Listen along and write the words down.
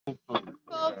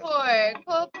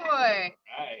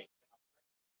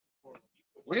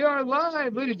are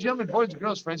live, ladies and gentlemen, boys and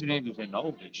girls, friends and neighbors, and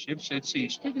all the ships at sea.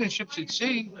 Speaking of ships at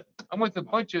sea, I'm with a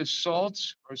bunch of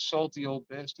salts or salty old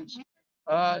bastards.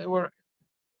 We're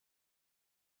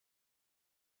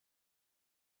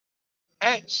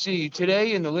at sea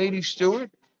today in the Lady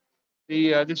Stewart.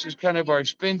 This is kind of our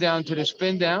spin down to the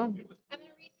spin down,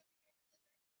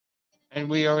 and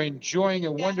we are enjoying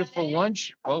a wonderful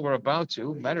lunch. Well, we're about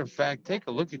to. Matter of fact, take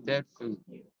a look at that food.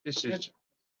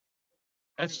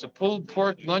 That's the pulled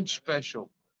pork lunch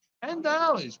special.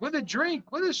 $10 with a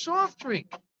drink, with a soft drink.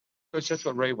 Of course, that's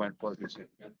what Ray went for, is it?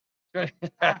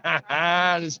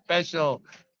 The special.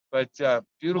 But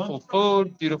beautiful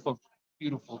food, beautiful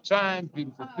time,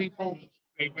 beautiful people,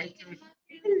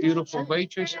 beautiful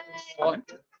waitress.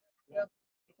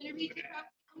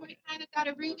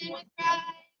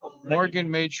 Morgan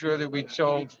made sure that we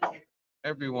told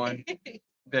everyone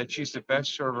that she's the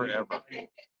best server ever.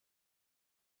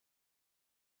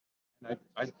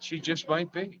 She just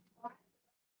might be.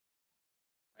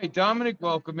 Hey, Dominic,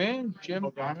 welcome in. Jim. Oh,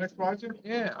 Dominic watching?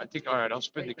 Yeah, I think, all right, I'll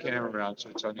spin the camera around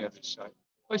so it's on the other side.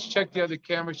 Let's check the other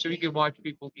camera so you can watch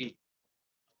people eat.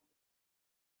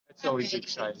 That's always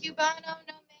exciting. Cubano,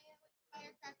 no mayo,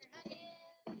 firecracker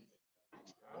onion.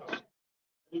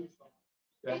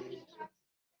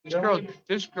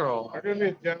 This girl I'm gonna be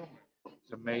a gentleman,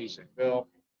 is amazing. Bill.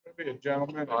 I'm gonna be a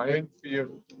gentleman All right. and wait for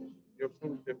your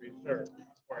food to be served.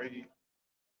 That's why I eat.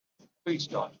 Please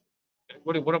don't.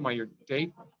 What am I, your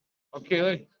date?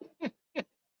 Okay,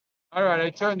 all right, I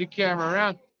turned the camera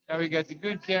around. Now we got the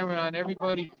good camera on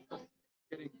everybody.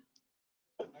 I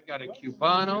got a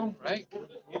Cubano, right?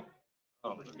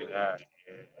 Oh, look at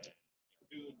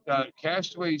that.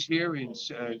 Castaways here in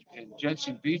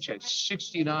Jensen Beach at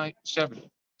 69,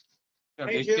 70. No,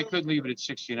 they couldn't leave it at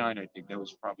 69, I think. That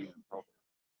was probably inappropriate.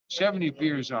 70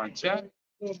 beers on tap.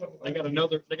 They got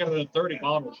another 30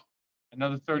 bottles.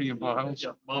 Another 30 in bottles.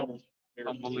 Yeah, bottles.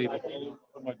 Unbelievable.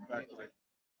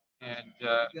 And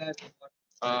Gotta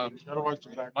watch the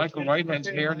back. Michael Wright has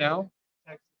hair now.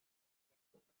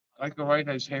 Michael Wright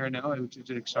has hair now, which is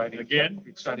exciting. Again?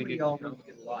 Exciting.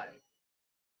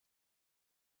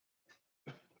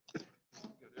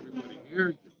 Everybody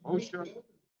here, Bouchard.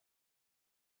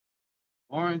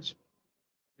 Lawrence.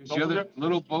 Here's the other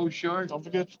little Bouchard. Don't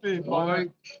forget Steve.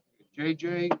 Lloyd,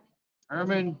 JJ,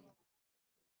 Herman.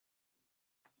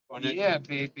 Yeah,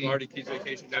 baby.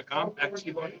 FloridaKeysVacation.com.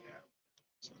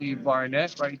 Steve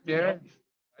Barnett right there.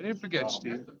 I didn't forget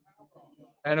Steve.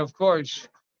 And of course,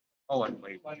 oh, and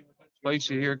wait. Place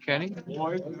you here, Kenny.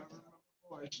 Lloyd.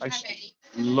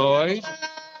 Lloyd.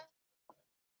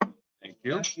 Thank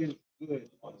you.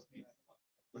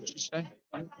 What'd you say?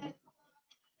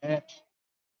 And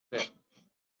there.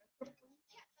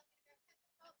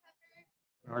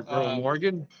 Our girl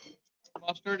Morgan.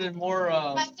 Mustard and more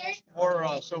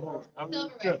silver.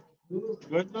 Good.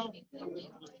 Good though?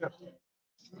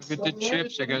 Look at the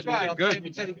chips. I guess they're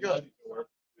good. Good.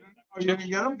 Oh, you didn't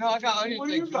get them? No, I got onion What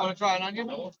do things. you You want got? to try an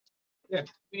onion? Yeah.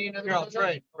 We need another. Here, I'll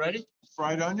trade. Ready?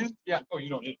 Fried onion? Yeah. Oh, you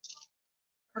don't need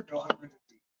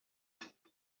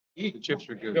The chips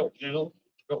are good. Go, Jill.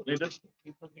 Go, need this?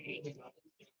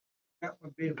 I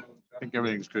think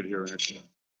everything's good here. Actually.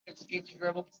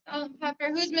 Oh, Pepper,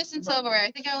 who's missing silverware?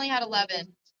 I think I only had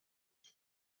 11.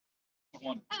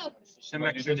 One. Oh, Some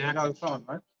extra net on the phone,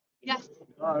 right? yes.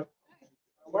 All right.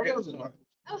 What else is on?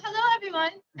 Oh, hello,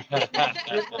 everyone.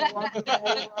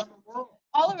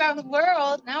 All around the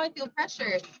world. Now I feel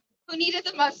pressured. Who needed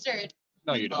the mustard?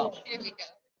 No, you don't. Here we go.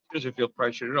 Doesn't feel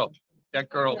pressured at all. That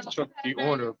girl took the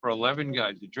order for 11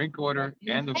 guys, the drink order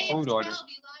and the Hey, food it's order. 12,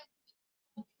 you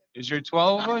lied. Is there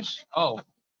 12 of us? Oh,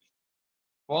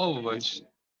 12 of us.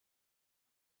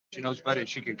 She knows better.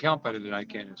 She can count better than I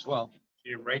can as well.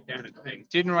 You write down a thing.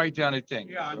 Didn't write down a thing.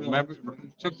 Yeah, I know. Remember,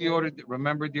 took the order,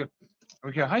 remembered the.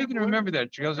 Okay, how are you gonna remember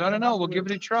that? She goes, I don't know. We'll give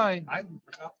it a try.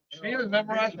 She even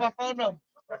memorized my phone number.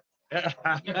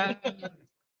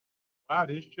 Wow,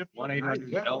 these chips.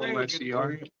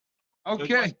 1-800-LOSER.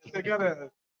 Okay. They got a.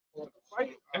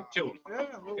 Pick two.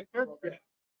 Yeah, a little kick.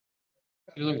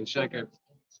 You look, it's like a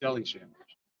deli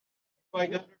sandwich.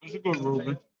 It's a good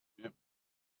Reuben.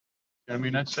 I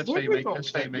mean, that's how you make,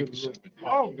 that's how you make a sandwich.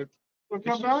 Oh, look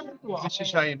how bad. This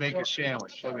is how you make a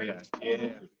sandwich. Look at that. Yeah.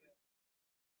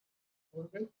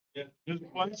 Yeah, this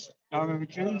place down in the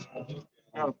Kings,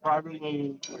 got a private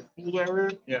little like, pool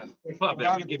area. Yeah. Well, they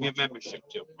can give you a membership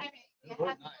too. We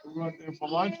went there for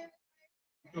lunch.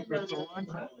 Took us to lunch.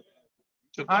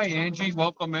 Hi, Angie.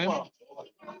 Welcome in.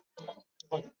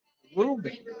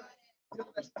 Reuben.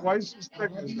 It's twice as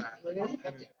thick as that.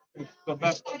 And it's the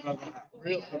best I've ever had.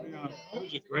 Really? It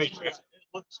was a great trip. It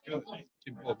looks good.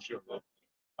 Oh, sure.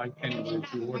 I can't even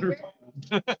do order.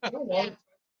 You're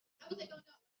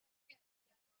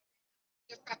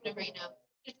prepping them right now.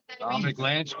 Dominic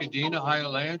Lance, Cadena, hi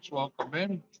Lance, welcome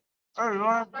in. Hey,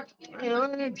 Lance. Hey,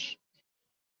 Lance.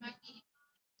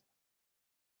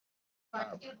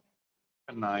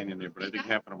 A 9 in there, but I think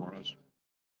half of them are us.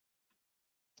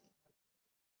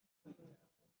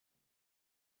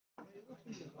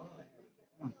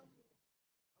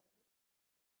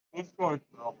 Good choice,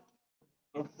 Bill.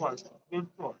 Good choice. Good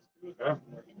choice.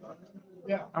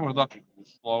 Yeah. I was lucky, it was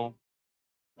slow.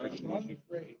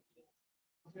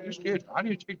 Just kidding. How do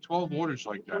you take 12 orders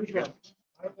like that?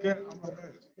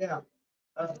 Yeah.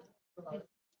 I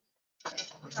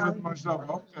said to myself,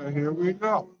 okay, here we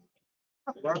go.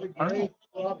 Oh,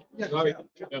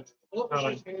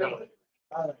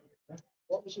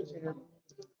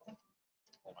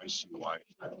 I see why.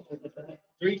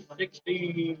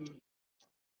 360.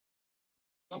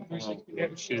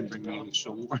 She didn't bring me any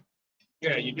silver.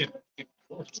 Yeah, you did.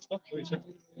 Is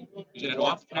it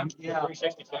off? Yeah.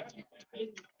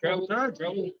 Travel,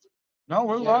 travel. No,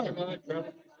 we're live.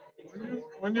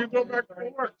 When you go back to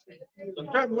work?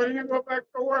 Ted, when you go back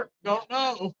to work? Don't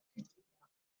know.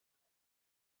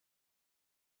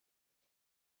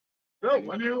 Bill,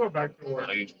 when do you go back to work?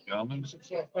 Ladies and gentlemen,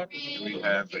 we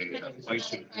have a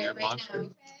place in here, monster.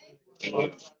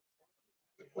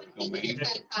 Domain,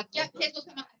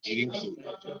 eating food.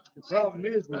 The problem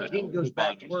is, when Gene goes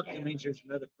back to work, it means there's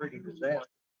another friggin' disaster.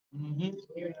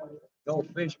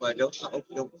 Don't fish, but I hope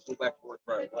he don't go back to work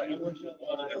right away.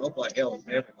 I hope I help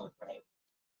everyone.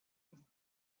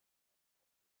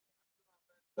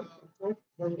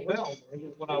 Well,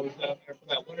 when I was out there for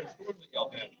that winter storm that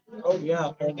y'all had. Oh,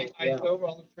 yeah. And they iced over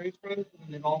all the trees, froze,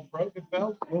 and then all broke and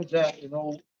fell. What was that,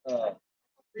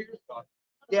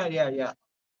 yeah, yeah, yeah.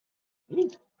 That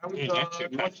was, Yeah, that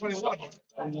shit.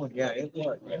 121. Yeah, it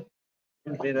was, yeah.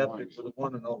 It's been up there for the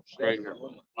one and all. Right here.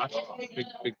 Big,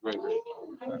 big, great.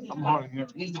 I'm on here.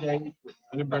 15 days.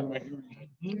 I didn't bring my hearing.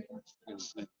 You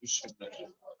should know.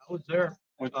 I was there.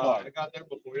 What I side? got there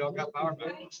before y'all got power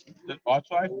back. The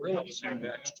outside? Really?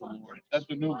 That's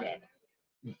the new guy.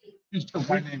 He's still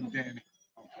my name, Danny.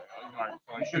 Okay, all right.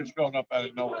 So I should have shown up out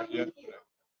of nowhere yesterday.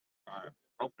 All right,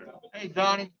 okay. Hey,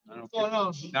 Donnie, I don't what's going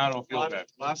on? Now I don't feel bad.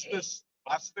 Plastic.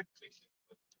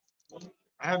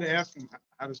 I had to ask him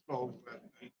how to spell that.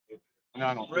 Now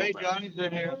I don't feel Ray, bad. Johnny's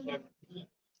in here.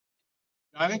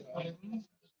 Johnny?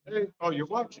 Hey, oh, you're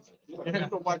watching. Yeah.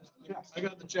 Go watch. I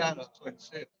got the chat up, so I can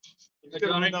see it. Give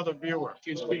him another viewer.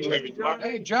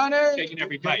 Hey, Johnny. Taking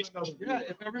every bite. Yeah,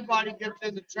 if everybody gets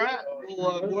in the chat,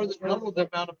 we'll more than double the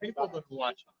amount of people that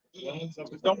watch.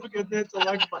 Don't forget to hit the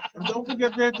like button. Don't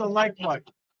forget to hit the like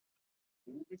button.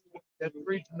 That's the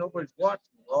reason nobody's watching,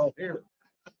 we're all here.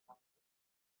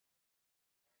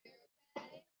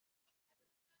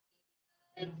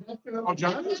 Oh,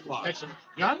 Johnny was live.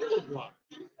 Johnny was live.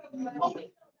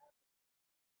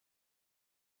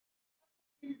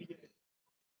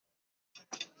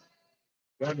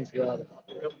 Johnny's got it.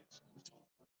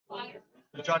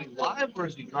 Is Johnny live or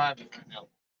is he driving right now?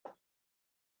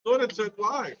 Thought it said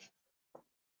live.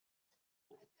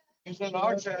 He's in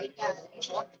our chat.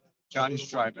 Johnny's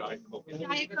driving.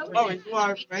 Oh, he's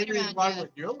live. Maybe he's live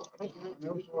with you. I don't know.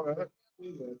 Never saw that.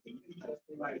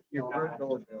 Your bird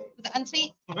doorbell. The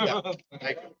unsweet.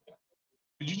 Thank you.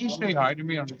 Did you just say hi to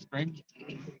me on the screen?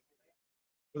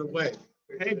 Put away.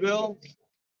 Hey, Bill.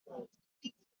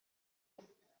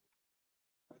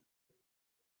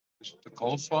 The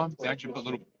coleslaw, they actually put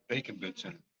little bacon bits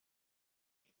in it.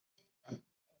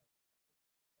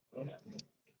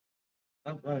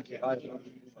 I'm trying to get eyes on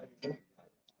it.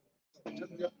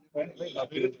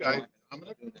 This guy, I'm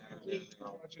gonna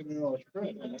watching the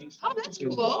Australian. Oh, that's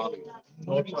cool.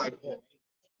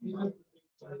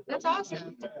 That's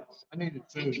awesome. I needed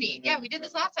Tiffany, yeah, we did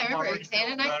this last time. I remember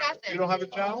Santa and I sat You there. don't have a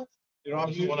channel? You don't have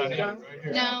a YouTube channel?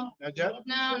 No, Not yet?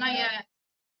 no, not yet.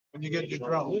 When you get your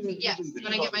drone. Yes,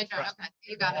 when I get my turn. Okay,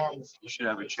 you got it. You should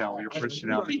have a channel, your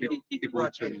personality. People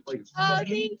would say it too. Oh,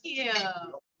 thank you.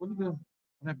 What are you,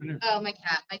 what happened here? Oh, my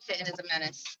cat, my kitten is a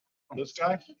menace. This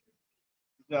guy?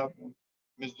 He's out in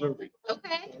Missouri.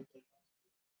 Okay.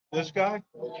 This guy?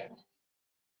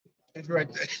 He's right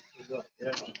there.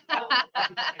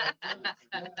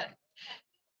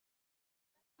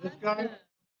 This guy?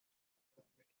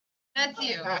 That's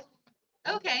you.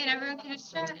 Okay, and everyone can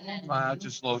just chat. It's a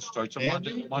slow start. So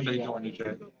Monday during the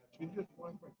day. She just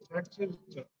went from Texas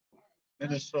to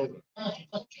Minnesota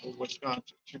or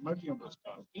Wisconsin. She might be in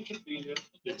Wisconsin.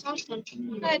 That's awesome.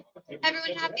 Good.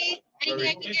 Everyone happy? Anything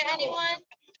I can get anyone?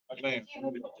 Atlanta.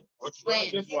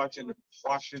 Lane. Just watching the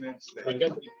Washington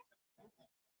State.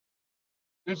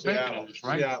 Good bacon in this,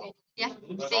 right? Seattle. Yeah,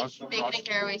 steak, bacon and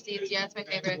caraway seeds. Yeah, it's my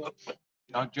favorite.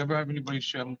 Now, do you ever have anybody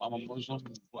say I'm a Muslim?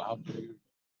 Well, how do you?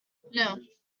 No.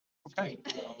 Okay.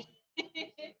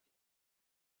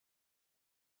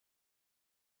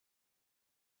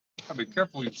 Gotta be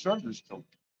careful you serve this to.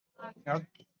 Yeah.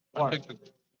 I think the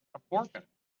pork in it.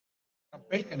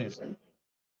 Bacon is it.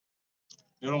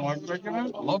 You don't like bacon? I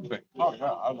love bacon. Oh, yeah,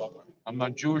 I love it. I'm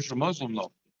not Jewish or Muslim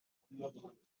though.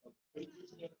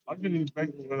 I can eat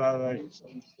bacon without eggs.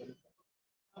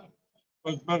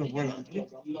 But it's better with it.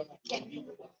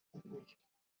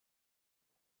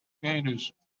 And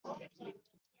who's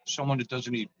someone that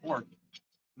doesn't eat pork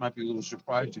might be a little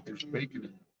surprised if there's bacon in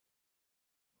it.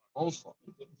 Also,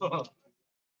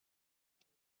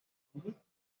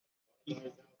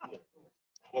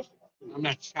 I'm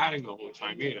not chatting the whole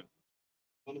time either.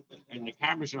 And the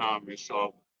camera's not on me,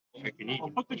 so I can eat. Well,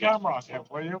 put the camera on there,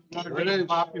 will you? Gotta It be is.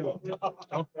 popular.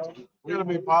 Gotta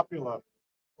be popular.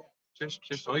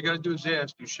 Just all you gotta do is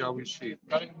ask, you shall receive.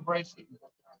 Gotta embrace it.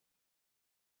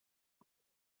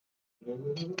 Well,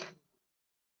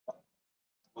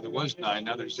 there was 9,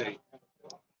 now there's 8.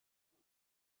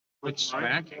 Quit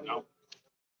smacking. No.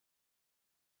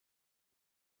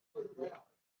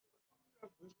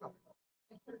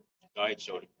 Diet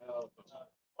soda.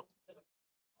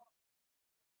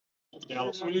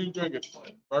 Dallas, what are you drinking?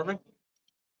 Bourbon?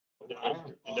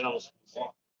 Dallas.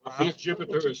 Beer.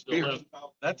 Jupiter is still Beer. left.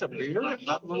 That's a beer?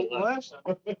 Not a little glass?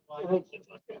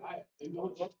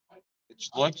 It's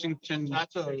Lexington.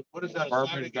 That's a, what is that?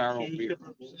 Bourbon barrel beer.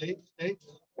 States?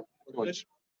 It's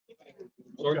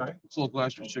Okay. a little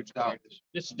glass for $6.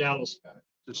 This is Dallas.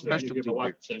 It's a specialty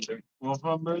beer. Well,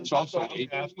 from there. It's also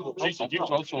it's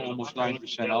also almost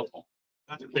 9% alcohol.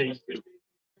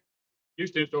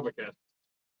 Houston, it's overcast.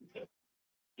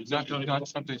 It's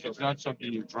not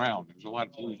something you drown. There's a lot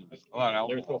of booze in it, a lot of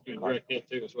They're alcohol. supposed to be direct hit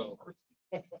too as well.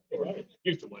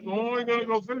 Houston one. Oh, I gotta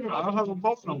go figure. I don't have a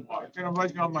boat no more. I can't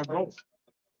invite you on my boat.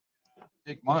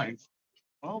 Take mine.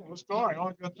 Oh, let's go. I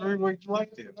only got 3 weeks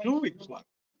left here, 2 weeks left.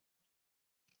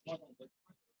 Guess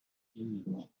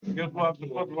we'll have to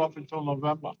put it off until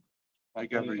November.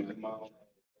 Like everything.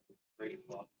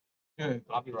 Yeah,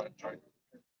 I'll be right.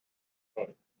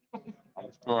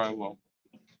 I'm sure I will.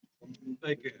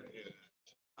 Thank you.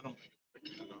 I don't.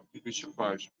 You'd be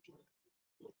surprised.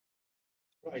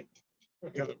 Right. You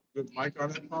got a good mic on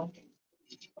that phone?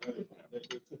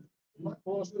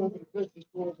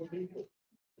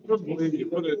 Couldn't believe you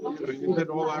put it, you did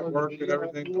all that work and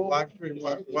everything, the live stream,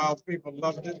 while people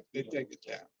loved it, they take it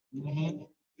down.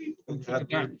 Had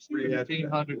to re-edit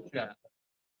that. 1,500 chat.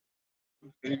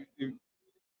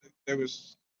 There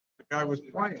was, the guy was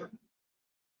playing.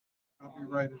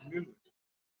 Copyrighted music.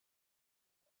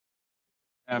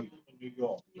 Um, New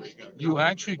York. you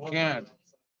actually can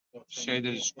say that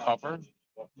it's covered.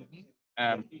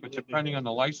 But depending on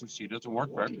the licensee, it doesn't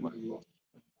work for everybody.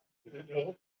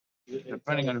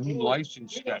 Depending on who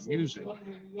licensed that music,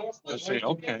 they'll say,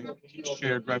 okay, it's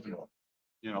shared revenue,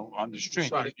 on the stream.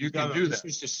 Right, You you can gotta- do that.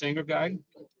 This is the singer guy?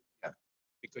 Yeah.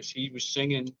 Because he was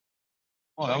singing,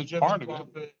 Well, that was part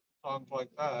of it. Songs like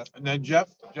that. And then Jeff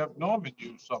Norman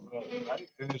used some of it, right,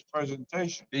 in his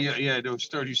presentation. Yeah, there was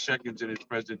 30 seconds in his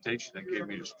presentation that gave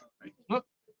me the strike.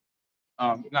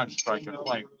 Not strike, but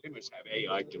play. they must have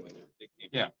AI doing it. They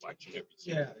can't be Yeah. watching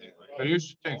everything. Yeah. But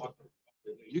here's the thing.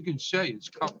 You can say it's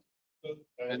covered.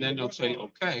 And then they'll say,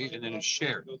 okay, and then it's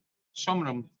shared. Some of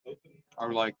them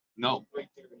are like, no.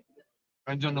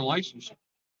 Depends on the licensing.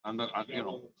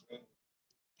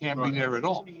 Can't be there at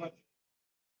all.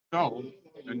 So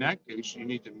in that case, you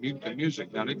need to mute the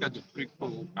music. Now they got the pretty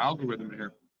cool algorithm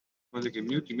here where they can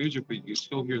mute the music, but you can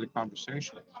still hear the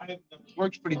conversation.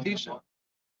 Works pretty decent.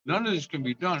 None of this can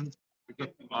be done because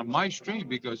on my stream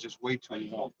because it's way too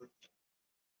long.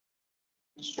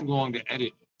 It's too long to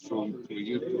edit from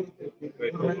YouTube.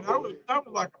 I mean, that was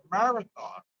like a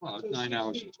marathon. Well, it's 9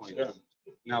 hours and 20 minutes.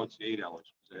 Now it's 8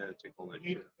 hours. I had to take all that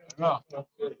shit. Yeah.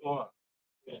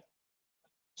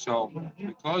 So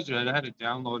because of that, I had to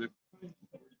download it.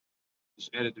 Just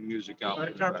edit the music out.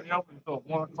 They kept me up until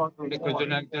 1 o'clock. in the Because then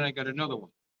morning. I got another one.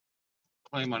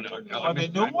 Claim on. Are they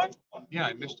new one? Yeah,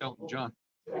 I missed Elton John.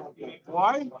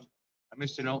 Why? I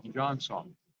missed an Elton John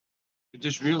song. It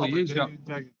just Oh, really but is. they didn't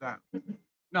take it down.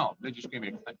 No, they just gave me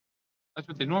a. That's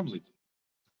what they normally do.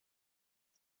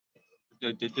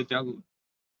 They did that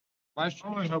last I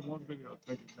year. only have one video,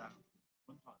 take it down.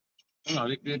 One time. No,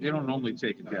 they don't normally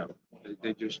take it down.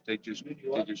 They just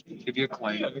give you a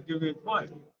claim. Yeah, they give you a claim.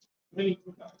 And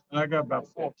I got about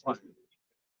 4 claims.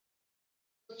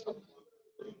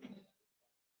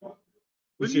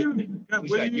 Where do you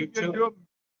get your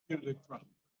music from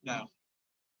now?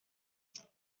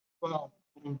 Well,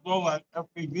 with all that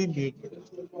FPV music.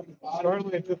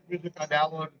 Certainly, if this music I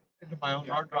downloaded into my own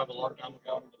hard drive a long time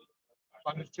ago.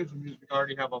 I'm just choosing music I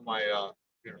already have on my,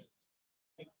 computer.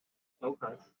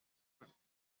 Okay.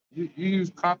 You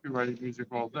use copyrighted music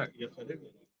all day. Yes, I do.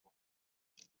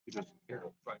 He doesn't care.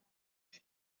 Right.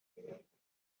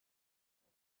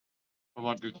 A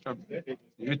lot of stuff. You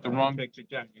hit the wrong.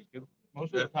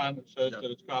 Most of the time it says that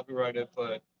it's copyrighted,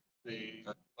 but the,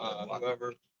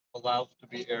 whoever allows it to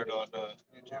be aired on,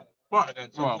 YouTube. But, And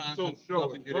then well, sometimes still it show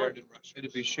doesn't it, get right? aired in Russian.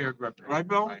 It'd be shared record. right,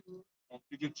 Bill?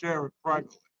 You can share it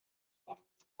privately.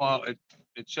 Well, it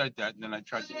said that, and then I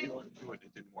tried to do it,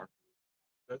 it didn't work.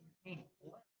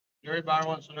 Everybody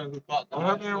wants to know who caught the. Well,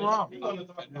 how many wrong?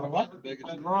 The biggest.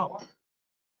 It's wrong.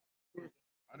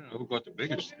 I don't know who got the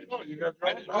biggest. You got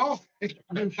right. Oh,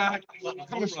 in fact,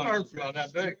 come start from Not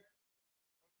that big.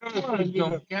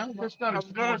 Don't count. That's not a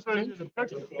I'm gonna small send you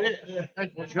fish. the picture.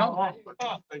 That's junk.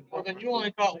 Well, then you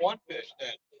only caught one fish then.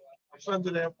 I'll send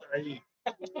it after I eat.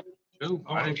 Two.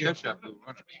 I didn't catch that blue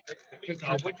runner. But you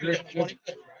got 20 fish, right?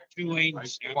 Two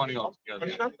lanes. 20 I altogether.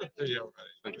 sent it to you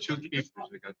But two keepers,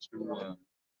 they got two, already.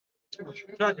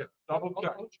 Check it, double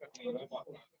check.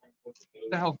 what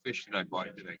the hell fish did I buy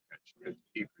today? Catch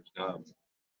keepers,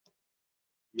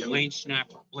 Lane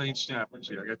snapper. lane snappers.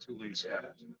 Yeah, I got two lane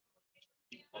snappers.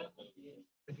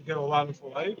 Did you get a lot of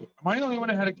fillet? Am I the only one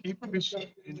that had a keeper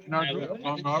in our group?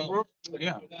 On our group?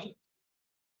 Yeah.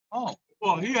 Oh,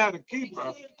 Well, he had a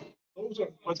keeper,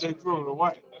 but they threw it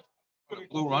away. a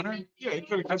blue runner? Yeah, he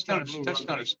could have That's kept not that a, blue. that's not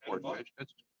runner. a sport fish.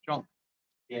 That's junk.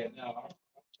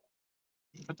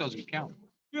 That doesn't count.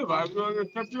 Yeah, but I really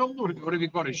kept the blue. What if you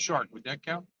caught a shark? Would that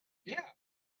count? Yeah.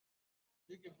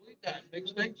 You can bleed that, big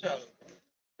steaks out of it.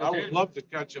 I would love to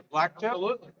catch a black tip.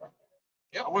 Absolutely.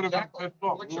 Yeah, I would have been exactly. pissed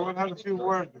off. We would have had a few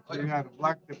words if we had a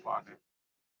black tip on it.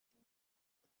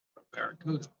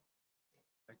 Barracuda.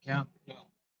 That count?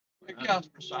 It counts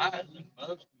for size and most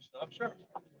and stuff, sure.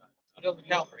 It doesn't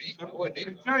count for eating. I wouldn't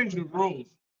They eat. changed the rules.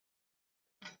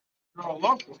 You're a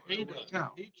local. He It does. would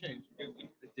count. He changed it.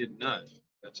 It did not.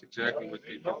 That's exactly what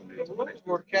they The did. rules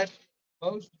were catch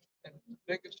most and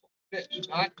biggest fish,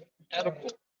 not edible.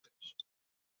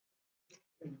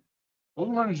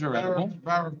 Blue runners are edible.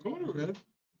 Barracuda is.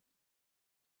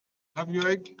 Have you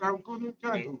ate barracuda?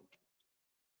 Okay.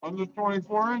 Under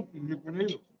 24 inches, you can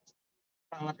eat it.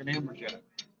 Kind of like an amberjack.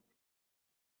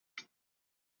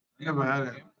 Never had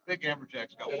it. Big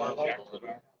amberjacks got worms.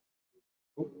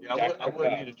 Yeah, I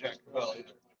wouldn't eat a Jack Bell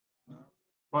either.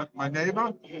 But my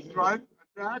neighbor tried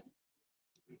a jack.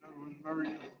 It was very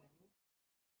good.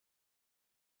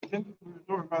 I think we were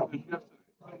talking about this yesterday.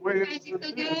 The way Guys, it's you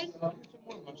feel good?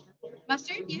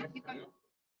 Mustard? Yeah. You got it.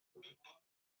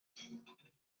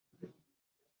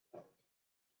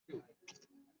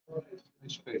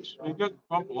 Nice fish. You get in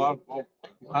trouble a lot of both.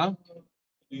 Huh?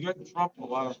 You get in trouble a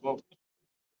lot of both.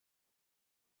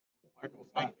 Michael,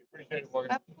 Thank you. Appreciate it,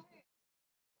 Morgan. Of course.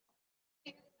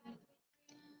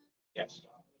 Yes.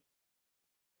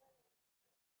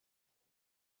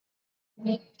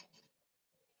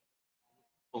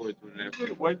 Forward to the next.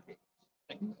 Good wait.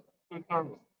 Good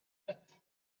service.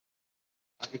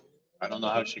 I don't know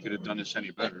how she could have done this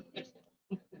any better.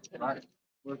 Right.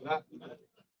 Where's that?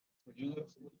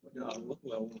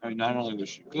 I mean, not only was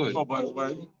she good, Oh, by the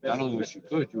way. not only was she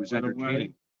good, she was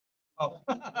entertaining. Oh.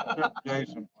 Tip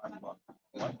Jason $5.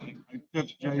 I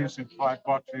tipped Jason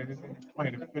 $5. He didn't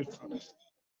play the fish for me.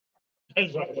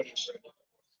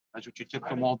 That's what you tipped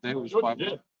them all day, was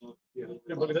 $5.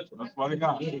 That's what I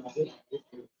got.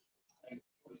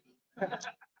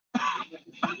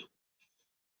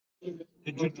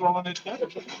 Did you throw in a tip?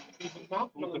 With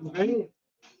the fish?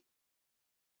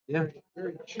 Yeah.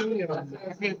 Very chewy on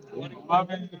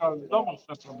that. Double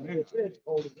stuff from here.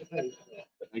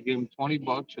 I gave him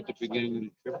 $20 at the beginning of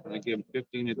the trip, and I gave him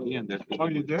 15 at the end. Oh,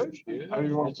 you did? Yeah. Are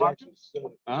you on pocket? Huh?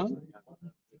 Are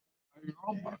you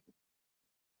on pocket?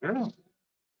 Yeah.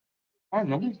 I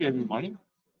know, we gave him money.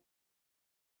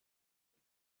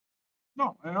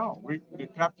 No, I know. The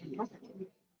captain took it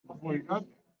before you got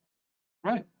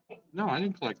there. Right. No, I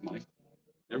didn't collect money.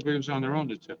 Everybody was on their own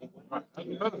to tip. Right. That's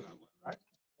better that way, right?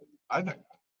 I think.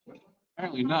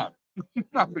 Apparently not.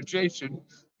 Not for Jason.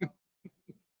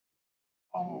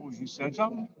 Oh, you said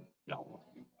something? No.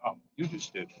 You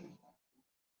just did.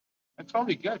 That's all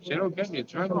he gets. They don't get me.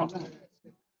 It's right on.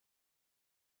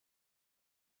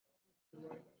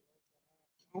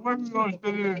 When we gonna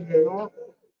sit in New York?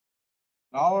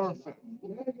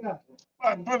 $1.50.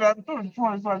 But I'm doing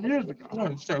 25 years ago.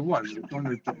 No, so what? You're going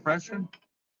to depression?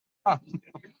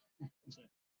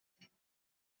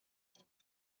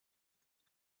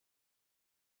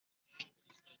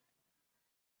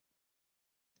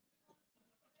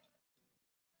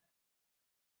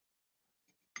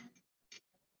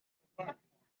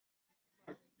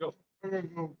 gonna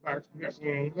go back and get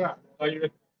rid of that. Oh, you,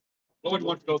 Lloyd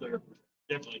wants to go there,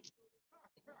 definitely.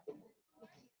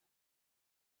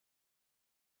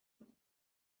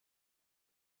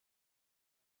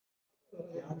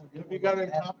 Have you got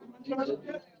any compliments?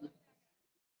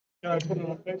 Can I put it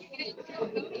on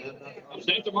Facebook? I'm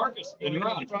sending it to Marcus, and you're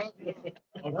on.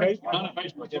 On Facebook? Not on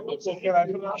Facebook. Yeah, but- So can I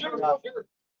put it on? Sure, sure.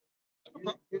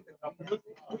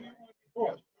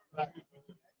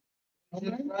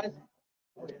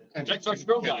 Jack's our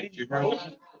stroke guy.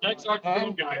 Jack's our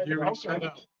stroke guy.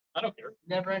 I don't care.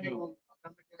 Never ending.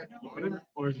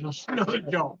 Or just another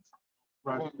joke?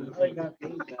 Right.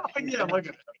 Yeah, look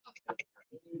at it.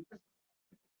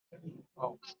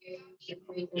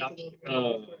 Yeah.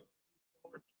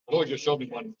 Lloyd just showed me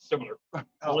one similar.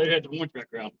 The lady had the orange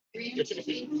background.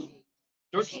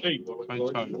 George State.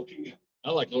 I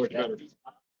like Lloyd better.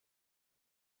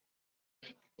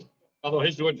 Although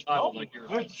his doing tile like yours.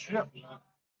 Good ship.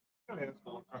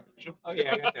 Oh,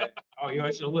 yeah, I got that. Oh,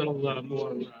 yours is a little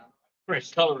more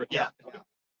crisp. Color. Yeah.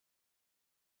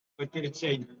 But did it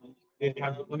say, did it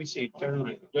have, let me see, turn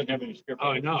on. Doesn't have any script.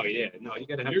 Oh, no, yeah, no, you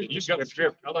gotta have. You got the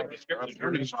script. I like the script.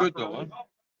 It's good though,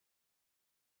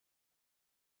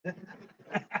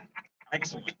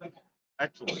 Excellent.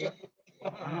 Excellent.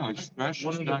 Oh, it's fresh.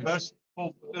 One of the best,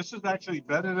 well, this is actually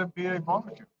better than PA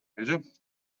barbecue. Is it?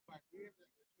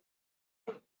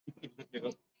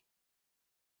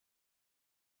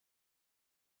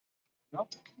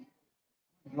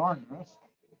 Darn, yes.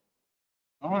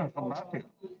 I'm gonna come back here.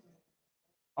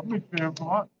 I'll be here for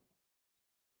lunch.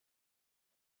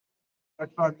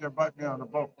 Next time you invite me on the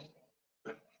boat.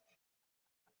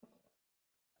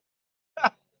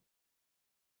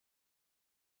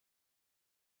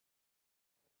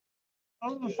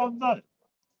 That was a fun day.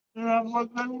 You have one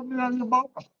day with me on your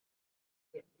boat?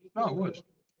 No, it was.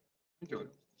 Enjoyed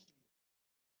it.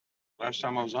 Last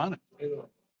time I was on it.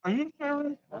 Are you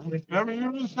serious? Never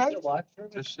used the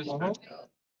same? Just sits there.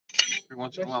 Every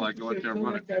once in a while, I go out there and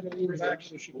run it.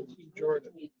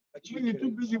 You're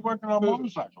too busy working on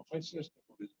motorcycles.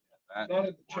 That-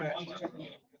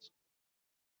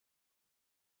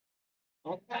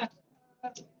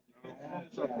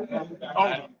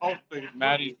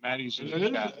 Maddie's in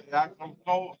the chat.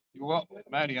 You're welcome.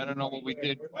 Maddie, I don't know what we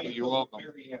did, but you're welcome.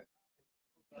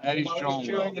 Maddie's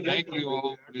showing well. Thank you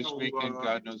all for this weekend.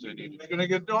 God knows I need it. It's gonna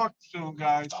get dark soon,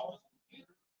 guys.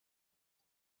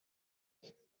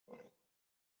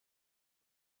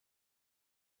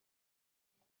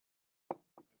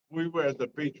 We were at the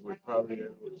beach, we'd probably be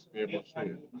able to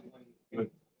see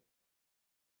it.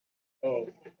 Oh.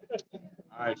 All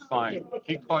right, fine.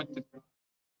 Kenny caught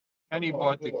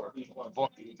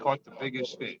the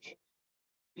biggest fish.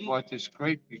 He caught this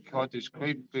great big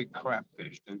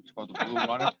crabfish. It's called the blue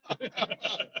runner.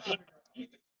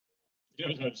 You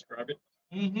know how to describe it.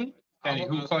 Mm-hmm. Kenny,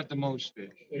 who caught the most fish?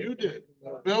 You did.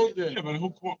 Bill did. Yeah, but who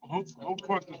caught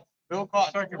the? Bill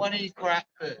caught 20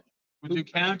 crabfish. Who Who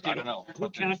counted? I don't know. Who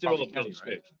counted all the Probably Billy's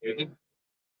Kenny, fish? right?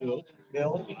 You did?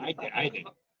 Bill? I did.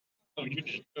 Oh, you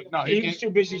did. No, He he was gave, too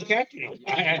busy catching them.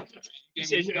 He gave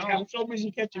says, me- no, I'm so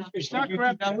busy catching fish. It's not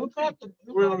crab. Now, who caught the?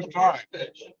 We were trying.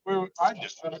 I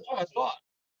just, that's what I thought.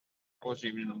 I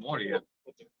wasn't even in the water yet.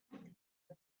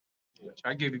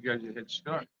 I gave you guys a head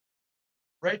start.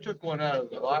 Ray took one out of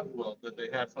the live well that they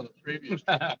had from the previous.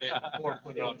 day before,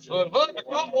 put it on. So, look, I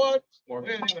caught one. We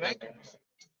didn't even anchor.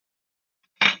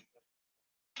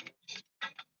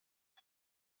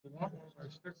 I'm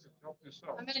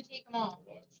gonna take them all.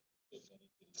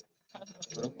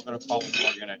 I'm gonna follow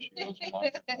Morgan as she goes along.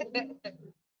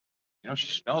 You know, she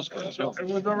smells good too. It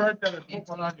was all right that it put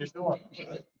one on your door.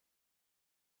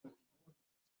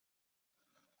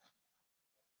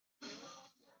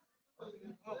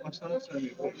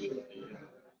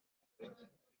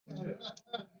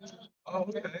 Oh,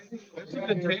 okay. This is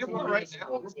in Tampa right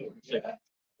now. That's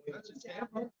in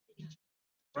Tampa.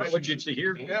 Right, what you see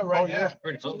here? Yeah, right, yeah.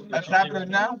 That's happening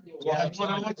now? Yeah. That's what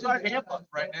it looks like, Tampa,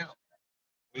 right now.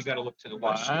 We gotta look to the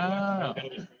west. Wow.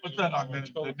 What's that on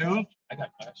the news? I got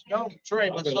glass. No, Trey,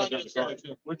 my son.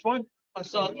 Which one? My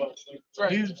son.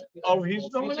 Trey. He's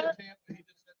doing that?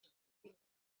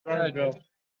 Sorry, Bill.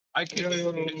 I can,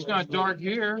 it's not dark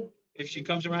here. If she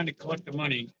comes around to collect the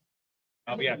money,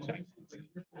 I'll be outside.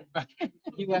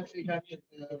 You actually have to.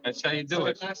 That's how you do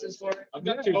it. Glasses for it? I've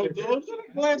got Oh, two. those are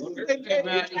the glasses they gave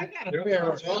me. I got a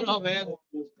pair of. Oh, no, man.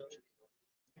 You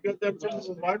got that from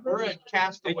the library? We're at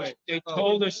Castaways. They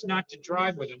told us not to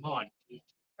drive with them on.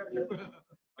 I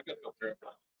got no pair.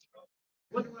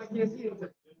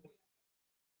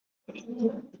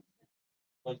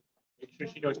 Make sure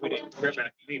she knows we didn't grab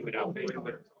it, leave without paying.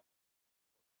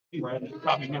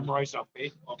 Probably memorize our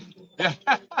pay. Yeah.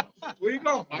 Where you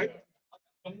going, Mike?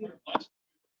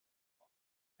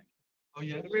 Oh,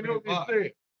 yeah. Let me know if you see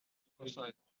it.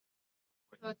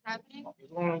 What's happening?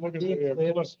 Just wanna look at the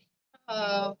clip.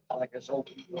 Oh, Like I told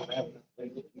you, you don't have to,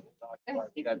 people talk about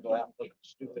it. You gotta go out and look at the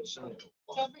stupid sign.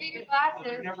 don't forget your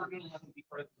glasses.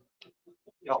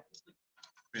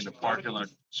 In the parking lot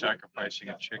sacrificing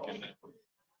a chicken.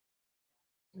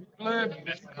 Clip,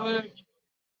 clip.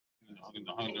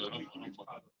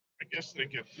 I guess they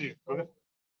can see it, but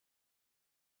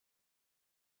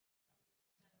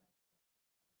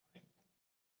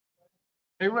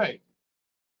Hey, Ray.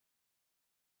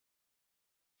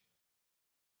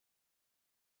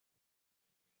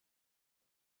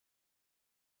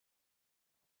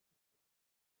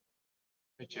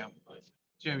 Hey, Jim.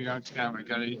 Jim, you're on camera.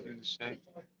 Got anything to say?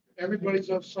 everybody's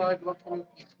outside looking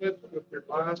at the clip with their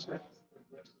glasses.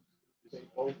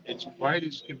 It's bright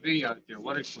as can be out there.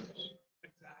 What eclipse?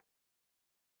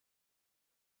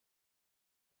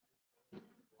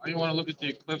 Why do you want to look at the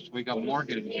eclipse? We got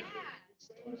Morgan in here.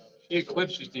 The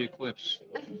eclipse is the eclipse.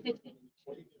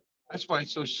 That's why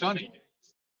it's so sunny.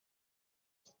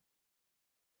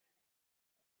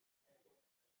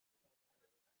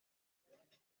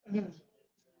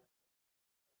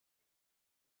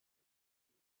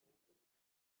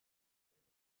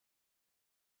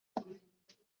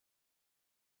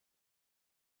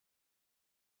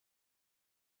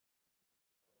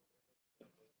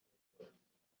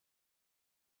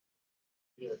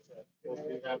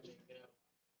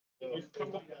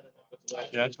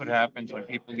 That's what happens when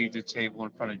people leave the table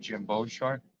in front of Jim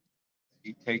Bouchard.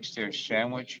 He takes their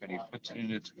sandwich and he puts it in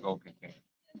the to-go container.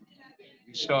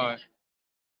 You saw it.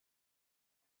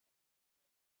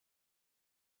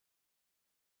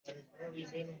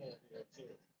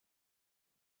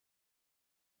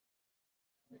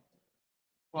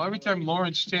 Well, every time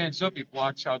Lawrence stands up, he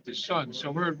blocks out the sun.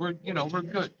 So we're we're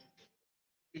good.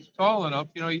 He's tall enough,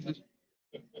 he just,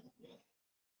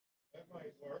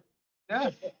 yeah.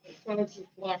 The sun's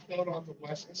just blocked out on the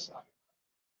west side.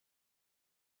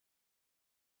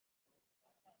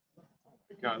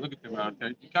 God, look at them out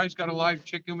there. You guys got a live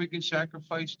chicken we can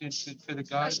sacrifice to the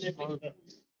gods?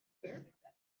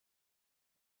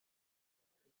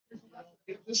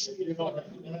 This, you know.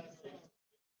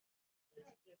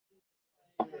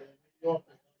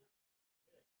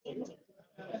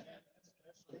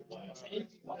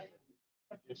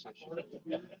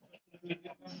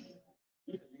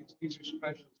 These are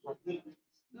special.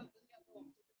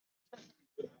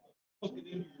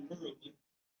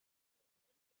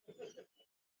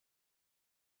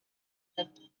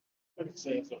 I'd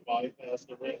say it's a bypass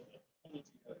the ring.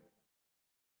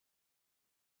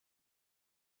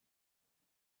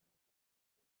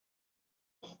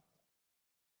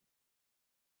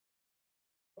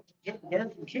 Get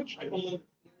American kitchen.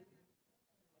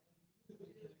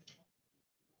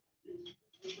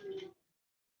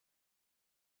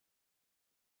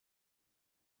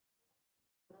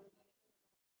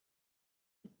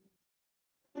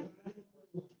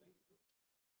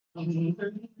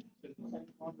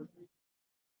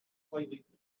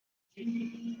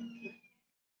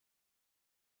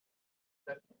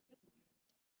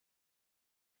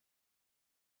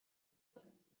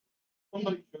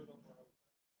 Somebody showed up.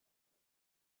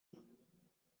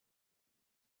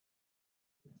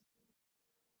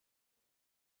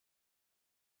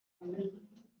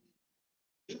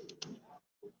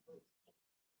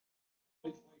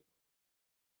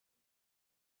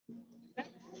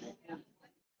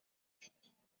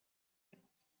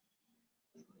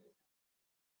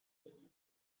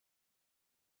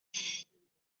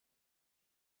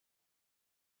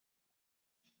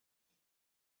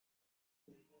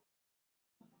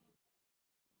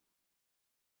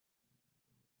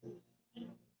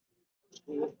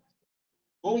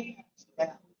 Oh,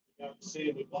 yeah,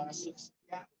 See the glasses.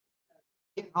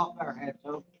 getting off our hat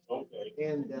though, Okay.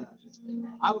 and,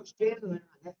 I was standing there,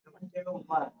 I had to stand on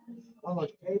my, on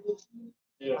those tables.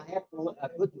 Yeah. I have to, I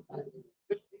put, I was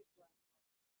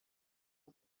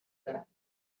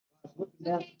looking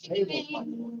down at the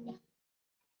table.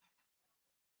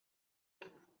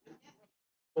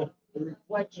 The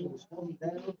reflection was coming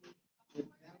down.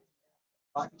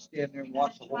 I could stand there and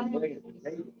watch the whole way at the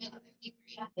table.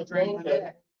 What's wrong with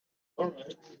that? All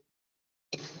right.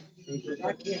 He says,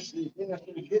 I can't see anything. I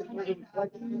said, get rid of the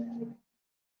reflection.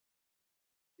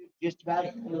 Just about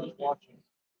as clear as watching.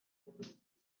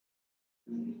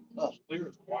 Oh, Clear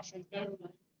as Washington?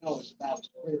 no, it's about as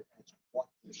clear as watching.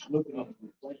 Just looking at the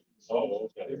reflection. Oh,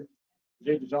 okay.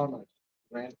 It was on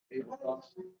a grand tablecloth.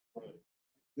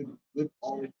 Good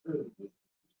all the way through.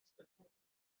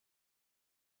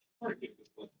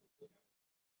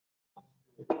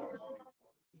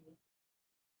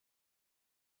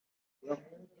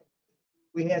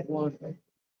 We had one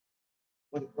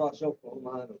when it crossed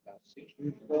Oklahoma about 6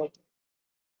 years ago.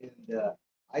 And,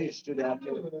 I just stood out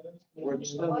there where the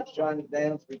sun was shining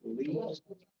down through the leaves.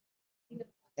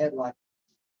 Had like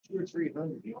 200 or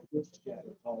 300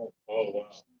 shadows all. Oh,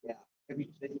 wow. Yeah,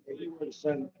 everywhere the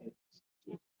sun.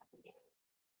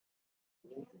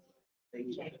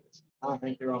 I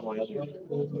think they're on my other.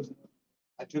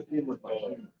 I took them with my.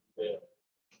 Oh, yeah.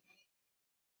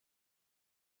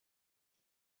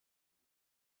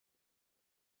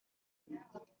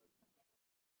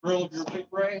 Grill of your big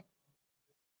Ray?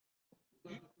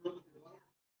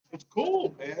 It's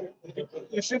cool, man.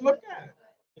 You should look at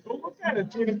it. Go look at it.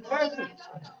 It's really pleasant.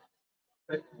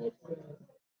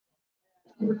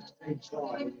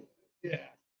 Yeah.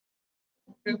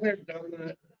 Been there, done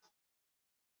that.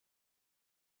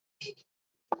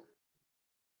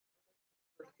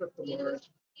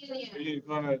 Are you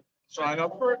gonna sign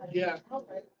up for it? Yeah.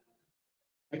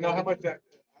 You know how much that,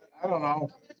 I don't know.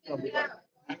 It's gonna be like,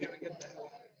 I gotta get the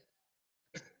hell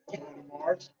out. Going to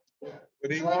Mars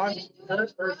with Elon.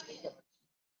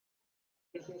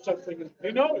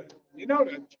 You know it. You know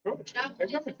that. It's true. They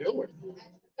never do it.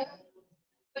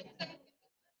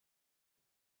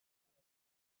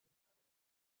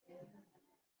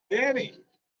 Danny.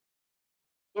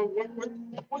 So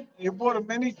what, you bought a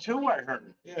Mini too, I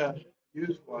heard. Yeah.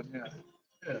 Used one, yeah.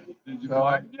 Yeah. Did you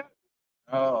buy it yet?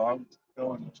 Oh, I'm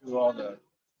going through all the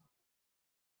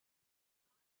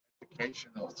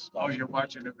educational stuff. Oh, you're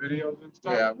watching the videos and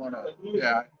stuff? Yeah, I wanna,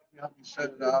 yeah, help me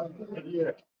set it up.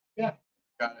 Yeah. Yeah.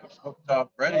 Got it hooked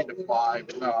up, ready to fly,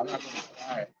 but no, I'm not gonna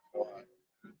fly it. So,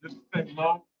 Just think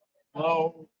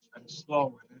low and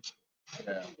slow with it.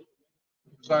 yeah.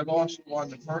 So I lost one,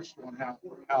 the first one, how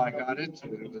I got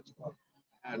into it was,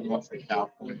 I had one for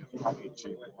California, probably a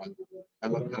cheap one. I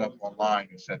looked it up online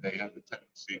and said they have a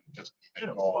tendency to just take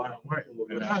off.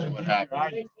 And that's what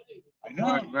happened. I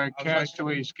know. We're at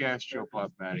Castaways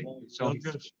Gastropub, Matty. It's only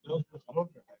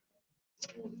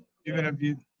Even if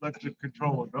you let the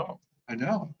controller go. I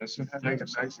know, that's what Take happened.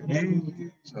 it nice and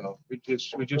easy. So, we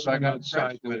just I went got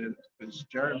outside. impressed with it, because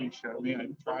Jeremy showed me, I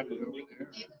tried it over there.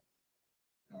 Did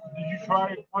you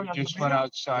try it? We just went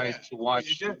outside to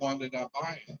watch The one that I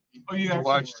buy it. Oh, you to actually-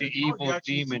 watch the oh, you evil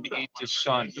actually demon see that eat the one.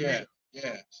 sun. Yeah,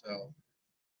 yeah, so.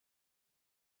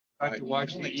 Got to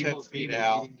watch the I evil 10 feet demon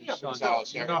out, eating the sun. so I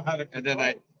was You there. know how to. And then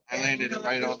I landed it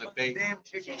right on the bait,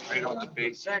 right on the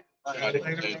bait. I laid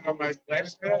it on my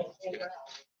landing pad.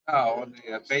 Oh, on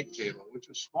the bait table, which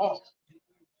was small.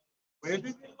 Where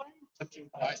did you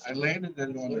land? I landed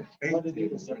it on the bait table.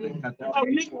 where they had the- Oh,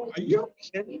 are you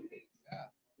kidding me? Yeah.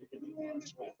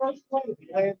 First plane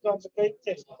lands on the bait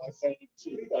table. I said,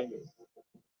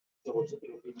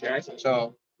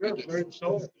 So, "You're a great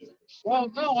soul." well,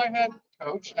 no, I had a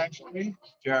coach actually,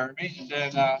 Jeremy, and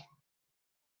then,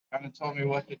 kind of told me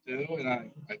what to do, and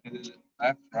I did it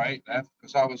left, right, left,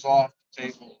 because I was off the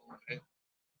table,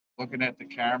 looking at the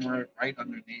camera right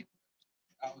underneath.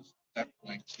 I was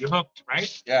definitely, You hooked,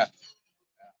 right? yeah.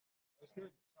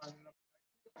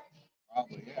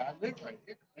 Probably, yeah, I live right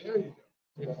here. There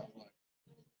you go.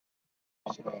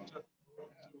 So,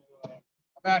 yeah.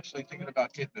 I'm actually thinking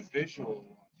about getting a visual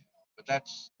one, but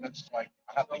that's like,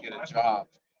 I have to get a job.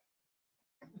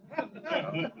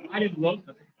 I didn't look.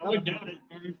 I went down at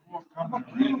 34 coming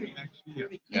around next year.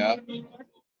 Yeah.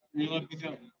 You look at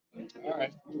them. All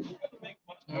right.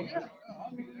 Oh, yeah,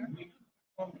 I'll be there.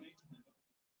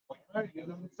 Right, you're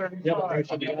number 35. Yeah, but there's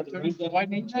some other ones Do I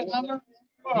need that number?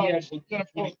 Well, He actually gonna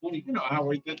put- you know how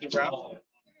we did the route.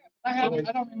 I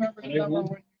don't remember the number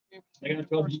when you gave They're gonna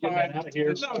tell you to get that out of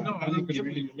here. No, no, I think you're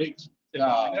ready to leave.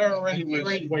 No. They're already, It was-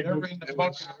 they're in the it bucket.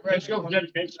 was- Let's go,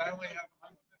 dedication. I only have.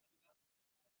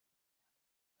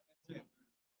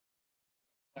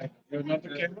 Your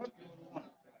number came up.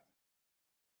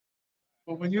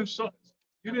 But when you saw,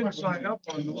 you didn't sign up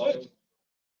on the list.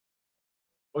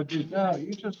 Or did you? No,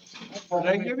 you just. Did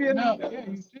I give you a No, number? yeah,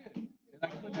 you did. And I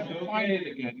couldn't ever find it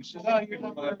again. You said, oh, you're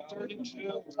number 32,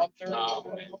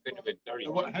 130. Could have been 30.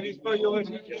 What, how do you spell your last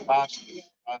name? Costas,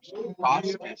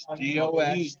 Costas,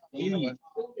 DOS,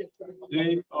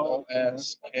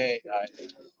 DOSKI.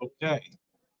 Okay.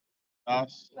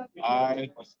 That's, I,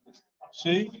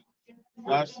 see?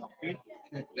 That's,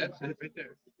 That's it right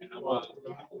there.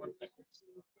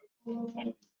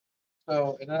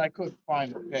 So, and then I couldn't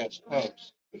find the past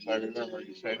post, because I remember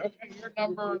you saying, okay, your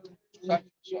number, such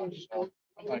and such. So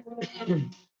I'm like,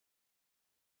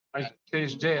 I, to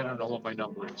this day, I don't know what my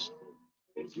number is.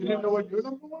 you didn't know what your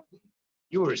number was?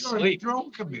 You were You're a asleep.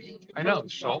 drone committee. I know,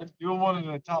 so. You were one of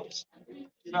the tops.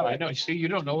 I know, see, you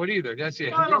don't know it either. That's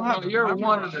it. I don't have it You're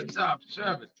one memorized. of the top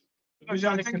 7. Who's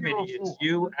on the committee?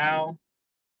 You, Al,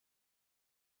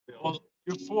 Well,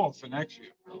 you're 4 for next year,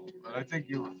 Bill, but I think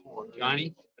you were 4.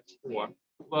 Johnny, that's 4.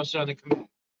 Who else on the committee?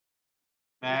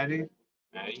 Maddie,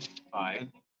 Maddie, 5.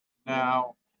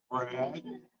 now Brad,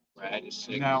 Brad is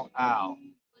 6. now Al.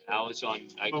 Al is on.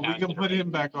 I But we can counted put already.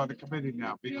 him back on the committee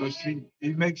now because he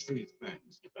makes these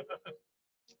things.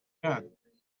 Yeah,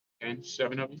 And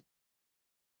 7 of them?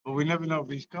 but we never know if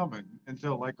he's coming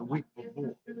until like a week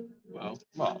before.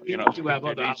 Well, you know, You have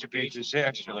there other needs to be a obligations.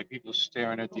 disaster, like people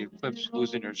staring at the eclipse,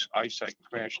 losing their eyesight, and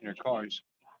crashing their cars.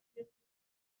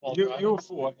 You were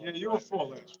 4, yeah, you were 4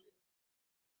 last week.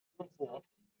 You were 4.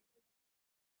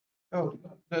 Oh,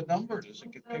 the number, does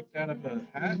it get picked out of the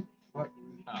hat? What?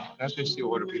 No, that's just the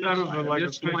order. people That was sign. like a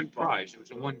That's the one fish bowl. prize. It was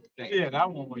the one thing. Yeah, that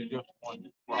one was just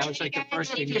one. That was like the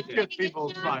first thing you Just did. get people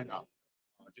to sign up.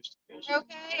 Just-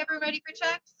 Okay, everybody ready for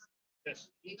checks? Yes.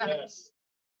 Yes.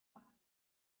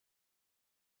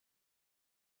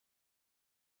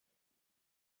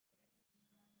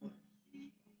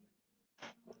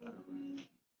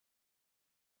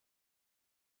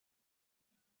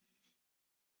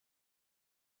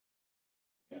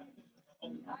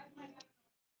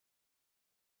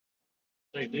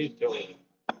 They did tell you.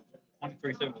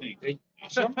 2317.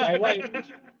 My wife,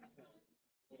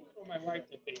 told my wife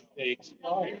that they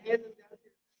expired.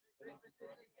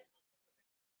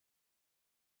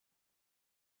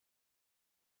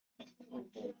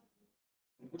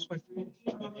 what's my phone?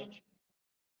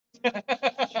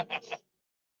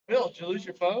 Bill, did you lose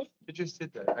your phone? I just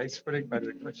did that. I swear to God,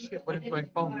 like, shit, what is my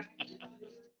phone?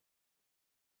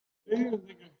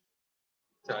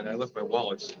 God, I left my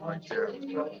wallet right there.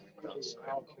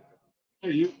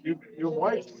 Hey, your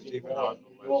wife was even on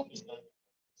the list.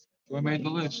 Joy made the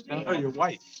list. Huh? Oh, your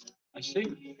wife. I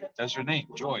see. That's her name,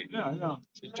 Joy. Yeah, I know.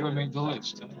 So Joy made the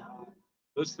list. Huh?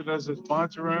 Listed as a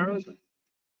sponsor, Eric.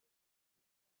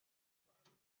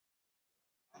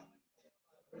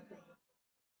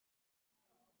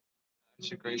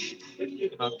 It's a great.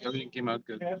 Everything came out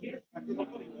good.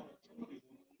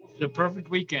 The perfect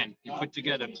weekend you put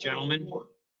together, gentlemen. Well,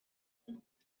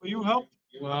 you helped.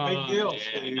 Well, Big deal, yeah,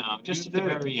 Steve. no, just You at the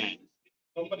did it. very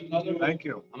end. Thank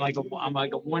you. I'm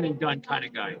like a one and done kind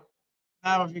of guy.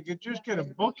 Now, if you could just get a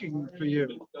booking for your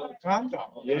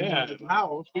condo. Yeah.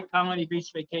 House.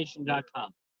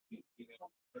 ComediBeachVacation.com.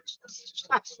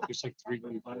 It's like 3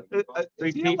 people. Three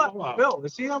Is he allowed- people? Bill,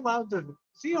 is he allowed to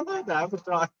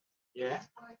advertise? Yeah.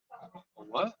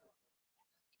 What?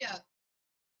 Yeah.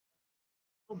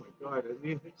 Oh, my God. I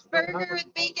mean, Burger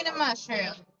with bacon and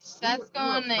mushrooms. That's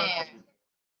going there.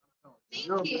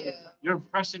 Thank you. You're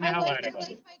impressing the I hell like out it, of us.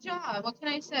 like my job. What can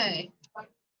I say?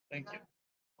 Thank you.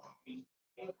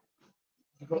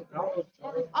 I went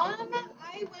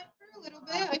for a little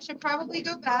bit. I should probably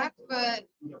go back, but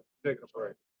Take a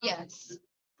break. yes.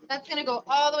 That's gonna go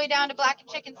all the way down to black and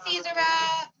chicken Caesar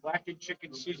wrap, Black and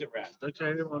chicken Caesar wrap. Let's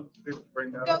say anyone people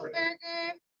bring that goat up.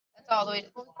 burger. That's all the way.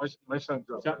 My son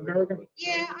dropped. Something burger?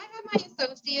 Yeah, I have my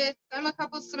associates. I'm a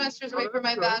couple semesters away from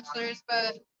my bachelor's,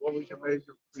 but What was your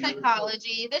major? for your-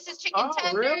 psychology. This is chicken Oh,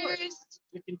 tenders. really?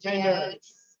 Chicken tenders.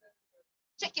 Yes.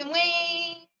 Chicken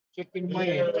wings. Chicken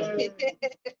wings.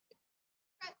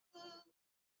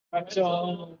 That's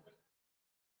all.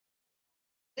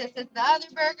 This is the other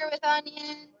burger with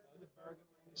onions.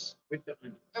 With the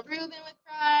onion. A Reuben with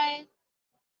fries.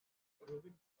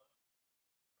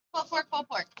 Pulled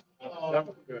pork. That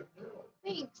was good.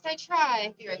 Thanks. I try.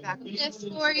 I'll be right back with this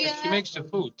for you. She makes the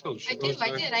food too. She I goes do. I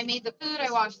there. did. I made the food. I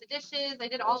washed the dishes. I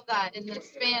did all of that in the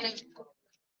span of.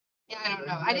 Yeah, I don't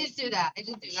know. I didn't do that. I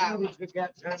didn't do that one.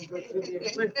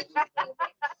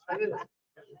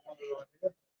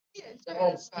 Yeah, sure.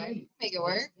 It's fine. Make it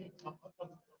work.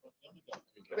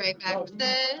 Right back with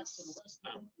this.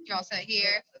 You're all set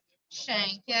here.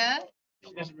 Shank ya.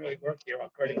 It doesn't really work here. Our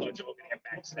credit cards are all gonna get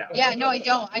maxed out. Yeah, no, I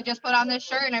don't. I just put on this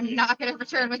shirt and I'm not gonna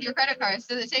return with your credit cards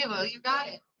to the table. You got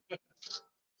it.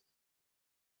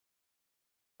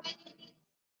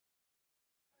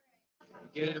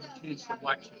 Get a chance to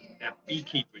watch that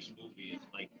Beekeepers movie. It's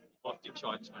like off the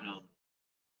charts phenomenal.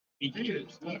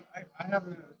 Beekeepers. I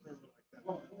haven't. had a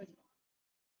server like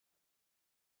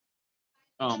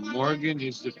that. Morgan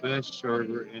is the best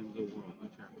server in the world.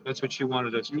 That's what she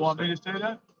wanted us to You want me say. to say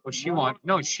that? Well,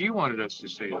 she wanted us to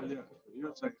say Oh, that. yeah.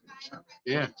 You're saying.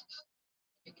 Yeah.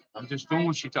 I'm just doing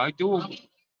what I do.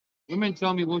 Women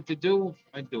tell me what to do,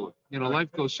 I do it. You know,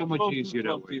 life goes so much easier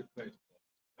that way.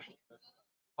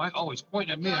 I always point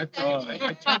at me. I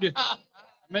turned it, I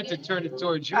meant to turn it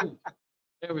towards you.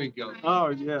 There we go. Oh,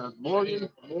 yeah. Morgan,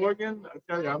 I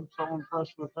tell you, I'm so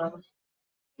impressed with her.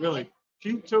 Really,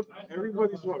 She took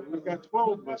everybody's what, we got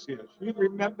 12 of us here. She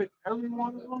remembered every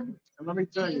one of them. And let me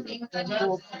tell you,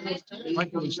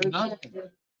 Like it was nothing.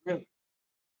 really.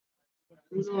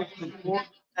 Kudos to Fort.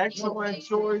 Excellent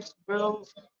choice, Bill.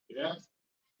 Yeah.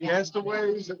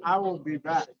 Castaways, I will be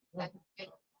back.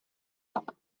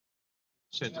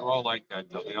 Said they're all like that,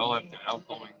 though. They all have the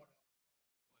outgoing,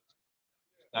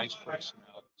 nice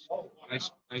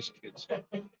personalities, nice kids.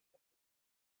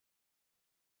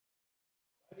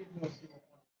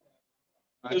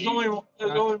 There's only one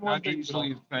Not thing. easily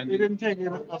He offended. didn't take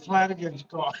a Flanagan's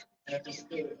car. I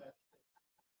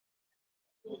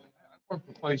work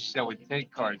for places that would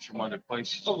take cards from other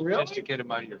places. Oh, really? Just to get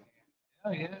them out of your hand.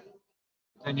 Oh, yeah.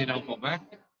 Then you don't go back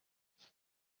there.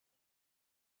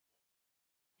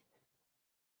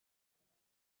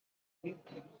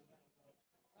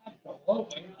 Well,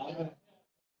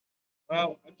 I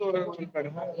thought it would have been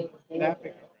home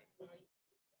napping.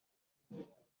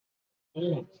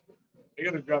 I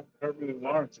gotta drop Kirby and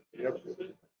Lawrence at the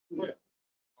airport.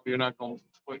 You're not going,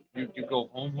 you go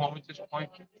home at this point?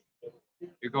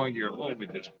 You're going to your home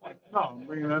at this point. No, I'm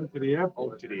bringing them to the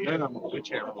airport. To the Then airport.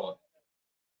 Which airport?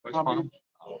 West I'll Palm? be,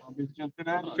 I'll be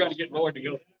Cincinnati. Trying to get Lord to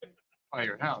go By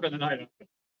your house. spend the night.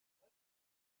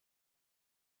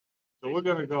 So we're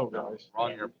gonna go, guys.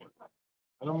 Wrong airport.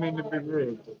 I don't mean to be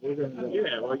rude, but we're gonna go.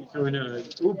 Yeah, well, you're doing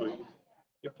Uber,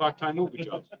 your part-time Uber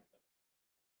job.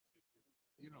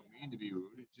 You don't mean to be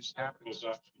rude. It just happens.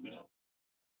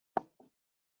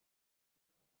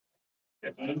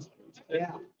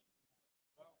 Yeah.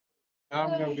 I'm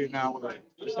gonna be an hour late.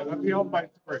 I'll be home by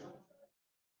 3. You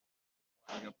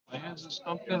got plans or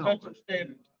something? Or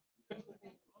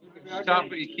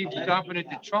you keep stopping at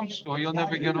the Trump store, you'll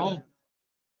never get home.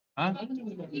 Huh?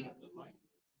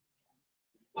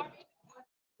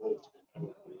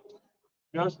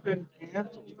 Just been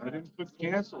canceled. I didn't put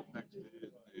canceled next to it.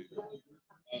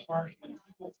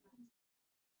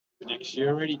 Next year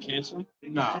already canceling?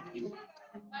 No. The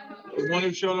one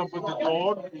who showed up with the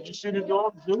dog, did you see the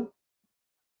dog too?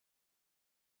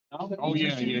 Oh,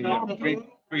 yeah.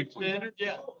 Briefly. Standard,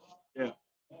 yeah. Yeah.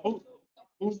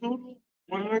 Who's doodle?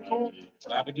 What do they call it?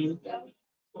 Labradoodle.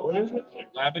 What is it?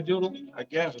 Labradoodle. I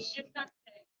guess.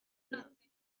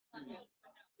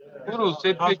 Poodles,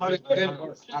 they pick, Out of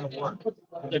work.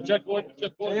 The checkboard.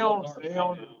 They own.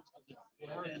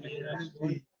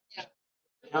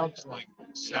 Counseling.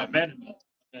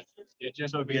 It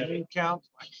just So the new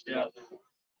counseling. yeah.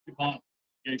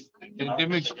 they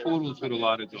mix poodles with a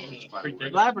lot of dogs. by the way.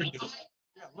 Labrador.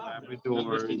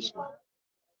 Labradors.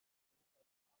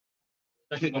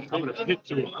 I'm gonna pit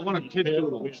doodle. I want a pit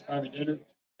doodle. We started dinner.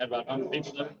 Had about 100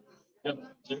 people there. Yep.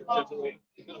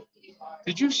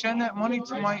 Did you send that money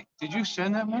to did you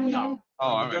send that money? No. Oh,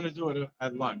 all I'm right. gonna do it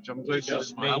at lunch. I'm glad you I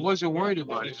smiled. wasn't worried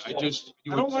about it. I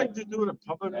don't like to do it in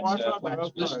public.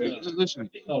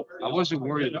 Listen, I wasn't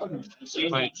worried about it,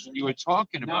 but you were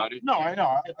talking about it. No, I know.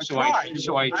 I So I tried.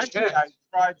 Actually, checked. I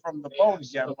tried from the phone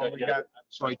again, but we got.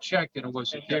 So I checked and it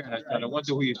wasn't there. And I thought, I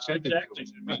wonder who you sent it to.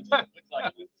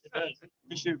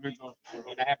 We should be going.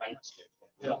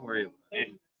 Don't worry about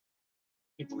it.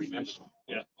 People remember.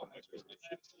 Yeah.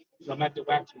 So I'm at the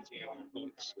wax museum. I'm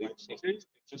going to sleep.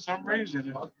 For some reason,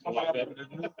 it's coming up with a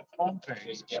new phone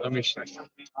page. Let me see.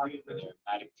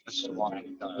 That's the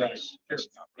one. That's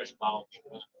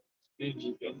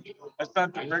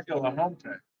not the regular home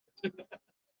page.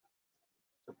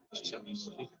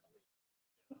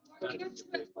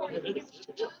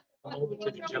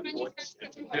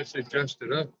 Guess they dressed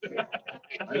it up.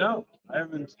 I know. I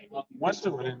haven't went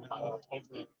to it in over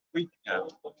a week now.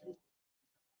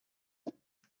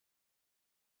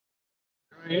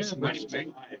 Yeah, that's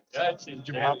me. Did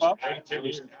you pop up?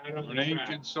 Renee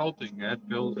Consulting, that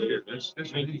Bill here. This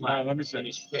is me. Let me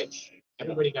see.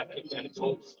 Everybody got kicked out of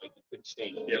votes, like the good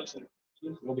state.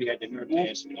 Nobody had the nerve to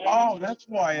ask me. Oh, that's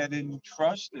why I didn't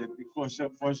trust it, because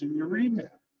it wasn't your email.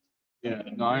 Yeah,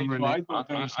 no, I'm So I Renee. thought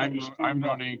that was something screwed I'm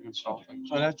up. Renee Consulting.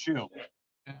 So that's you.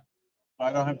 Yeah.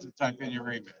 I don't have to type in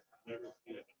your email.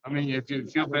 I mean, if you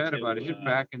feel bad about it, hit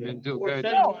back and then do it.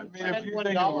 No, I mean, if you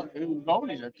think it was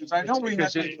going there, because I know we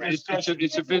have. Because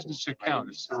it's a business account.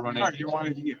 It's to run Right, it. you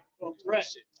wanted to get.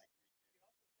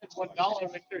 It's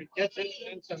 $1, make sure he gets it,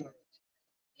 and send it.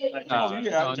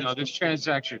 No, there's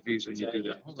transaction fees when you do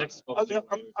that. Hold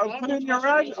on. I'll put in your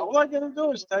address. All I gotta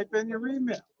do is type in your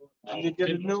email. And you get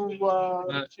a new, no.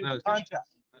 contact.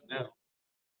 No.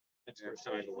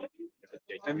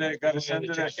 And they gotta send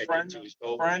it as friend,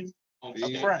 a friend.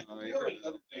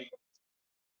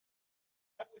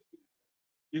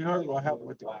 You heard what happened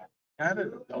with the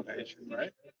Canada donation,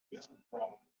 right?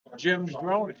 Jim's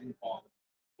groaning.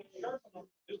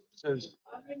 Says,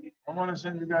 I want to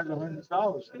send you guys $100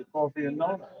 for the coffee and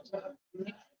donuts.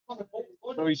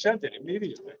 So he sent it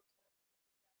immediately.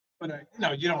 But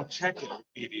you don't check it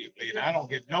immediately, and I don't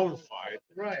get notified.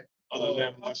 Right. Other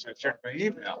than once I check my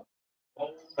email.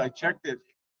 But I checked it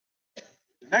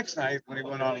the next night when he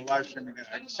went on the live stream again.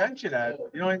 I sent you that.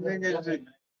 The only thing is it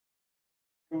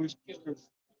was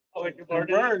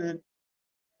converted.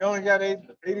 You only got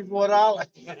 $84.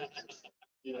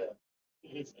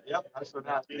 Yep, that's what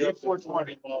happened.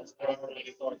 84.20.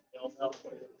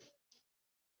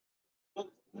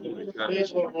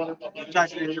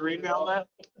 Did your email that?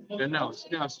 Then now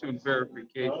it's doing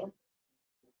verification.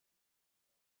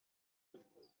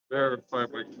 Verify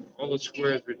by all the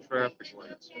squares with traffic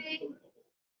lights. All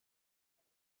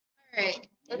right,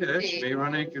 Yeah, let's that's see. me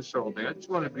running consulting. I just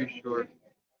want to be sure.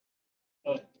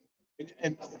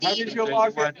 And how did you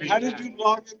log in? How did you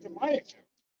log into my account?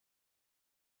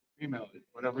 Email it,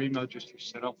 whatever email just you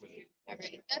set up with you. All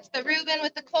right, that's the Reuben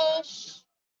with the Kolsch.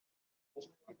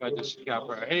 I got this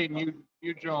scalper. Hey, New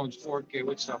Jones, 4K,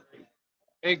 what's up?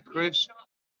 Hey, Chris,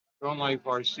 Drone Life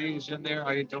RC is in there. How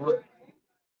you doing?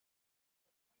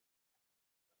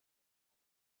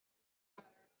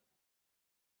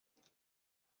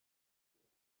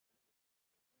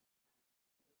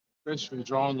 Chris from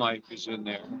Drone Life is in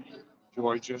there.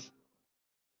 Georgia.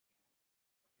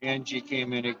 Angie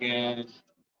came in again.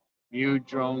 New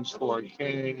Drones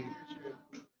 4K.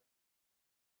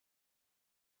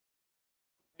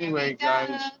 Anyway, guys.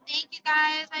 Thank you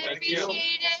guys. I Thank you.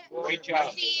 appreciate it. Great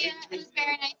job. See you. It was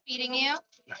very nice meeting you.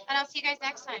 And I'll see you guys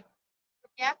next time.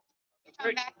 Yeah? You're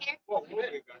coming back here? Yeah. Well,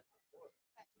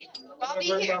 I'll be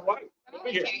here. I'm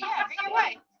always here. Yeah, bring your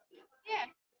wife. Yeah.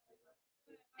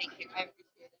 Thank you. I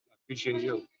appreciate it. Appreciate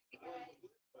you.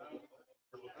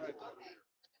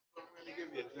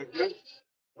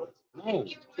 No,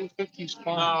 250's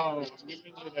fine. No, I'm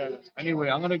giving you that. Anyway,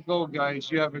 I'm gonna go,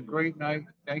 guys. You have a great night.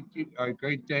 Thank you. A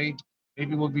great day.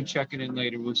 Maybe we'll be checking in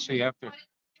later. We'll see after.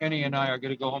 Kenny and I are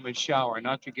gonna go home and shower,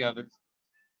 not together. As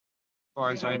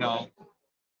far as I know.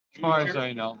 As far as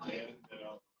I know.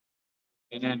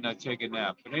 And then take a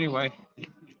nap. But anyway,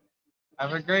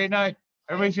 have a great night.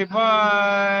 Everybody say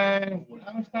bye.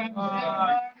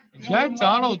 Is that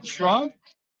Donald Trump?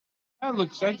 That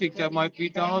looks, I think that might be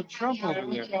Donald Trump over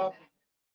there.